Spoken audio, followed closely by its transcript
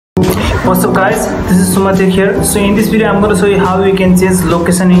What's up guys, this is Sumatek here. So in this video I'm going to show you how you can change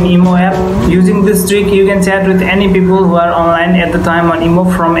location in Imo app. Using this trick you can chat with any people who are online at the time on Imo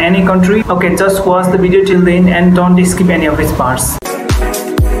from any country. Okay, just watch the video till the end and don't skip any of its parts.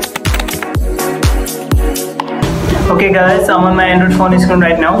 Okay guys, I'm on my Android phone screen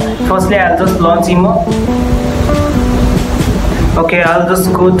right now. Firstly I'll just launch Imo. Okay, I'll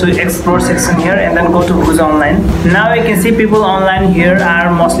just go to explore section here and then go to who's online. Now you can see people online here are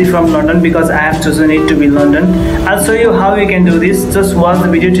mostly from London because I have chosen it to be London. I'll show you how you can do this. Just watch the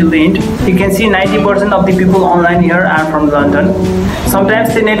video till the end. You can see 90% of the people online here are from London.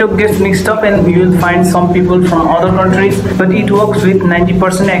 Sometimes the network gets mixed up and you will find some people from other countries, but it works with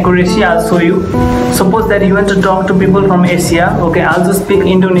 90% accuracy. I'll show you. Suppose that you want to talk to people from Asia. Okay, I'll just pick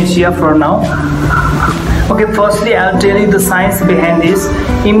Indonesia for now. Okay, firstly I'll tell you the science behind this.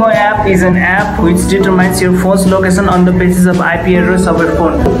 Imo app is an app which determines your phone's location on the basis of IP address of your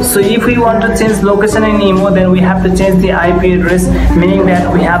phone. So if we want to change location in Imo, then we have to change the IP address, meaning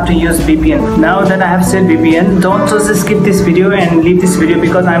that we have to use VPN. Now that I have said VPN, don't just skip this video and leave this video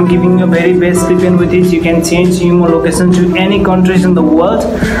because I'm giving you very best VPN with it. You can change Imo location to any countries in the world.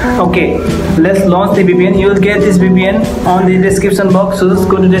 Okay, let's launch the VPN. You will get this VPN on the description box. So just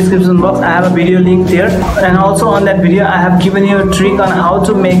go to description box. I have a video link there. And also on that video I have given you a trick on how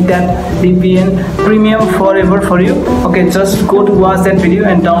to make that VPN premium forever for you. Okay, just go to watch that video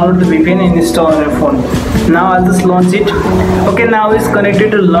and download the VPN and install on your phone. Now I'll just launch it. Okay, now it's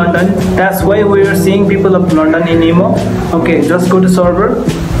connected to London. That's why we are seeing people of London in Imo. Okay, just go to server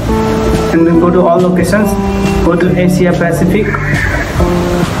and then go to all locations. Go to Asia Pacific.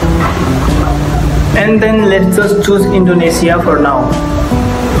 And then let's just choose Indonesia for now.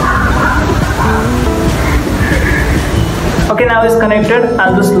 Okay, now it's connected.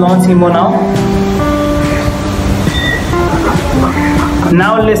 I'll just launch Imo now.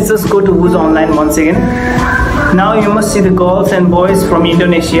 Now let's just go to who's online once again. Now you must see the girls and boys from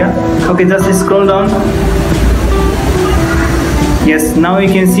Indonesia. Okay, just scroll down. Yes, now you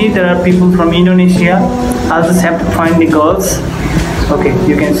can see there are people from Indonesia. I'll just have to find the girls. Okay,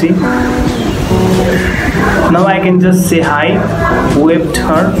 you can see. Now I can just say hi, wave to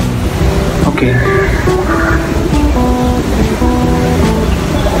her. Okay.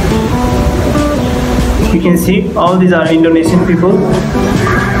 You can see all these are Indonesian people.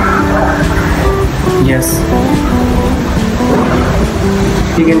 Yes.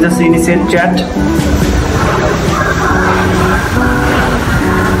 You can just initiate chat.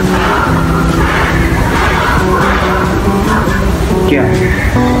 Yeah.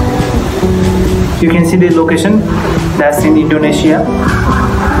 You can see the location. That's in Indonesia.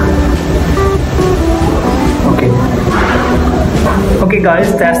 Okay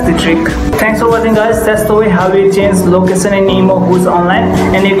guys, that's the trick. Thanks for watching guys. That's the way how you change location in Imo who's online,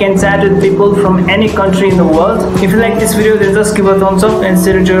 and you can chat with people from any country in the world. If you like this video, then just give a thumbs up and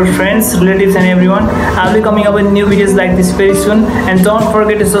share it to your friends, relatives and everyone. I'll be coming up with new videos like this very soon, and don't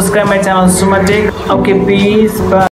forget to subscribe my channel Sumatek. Okay, peace, bye.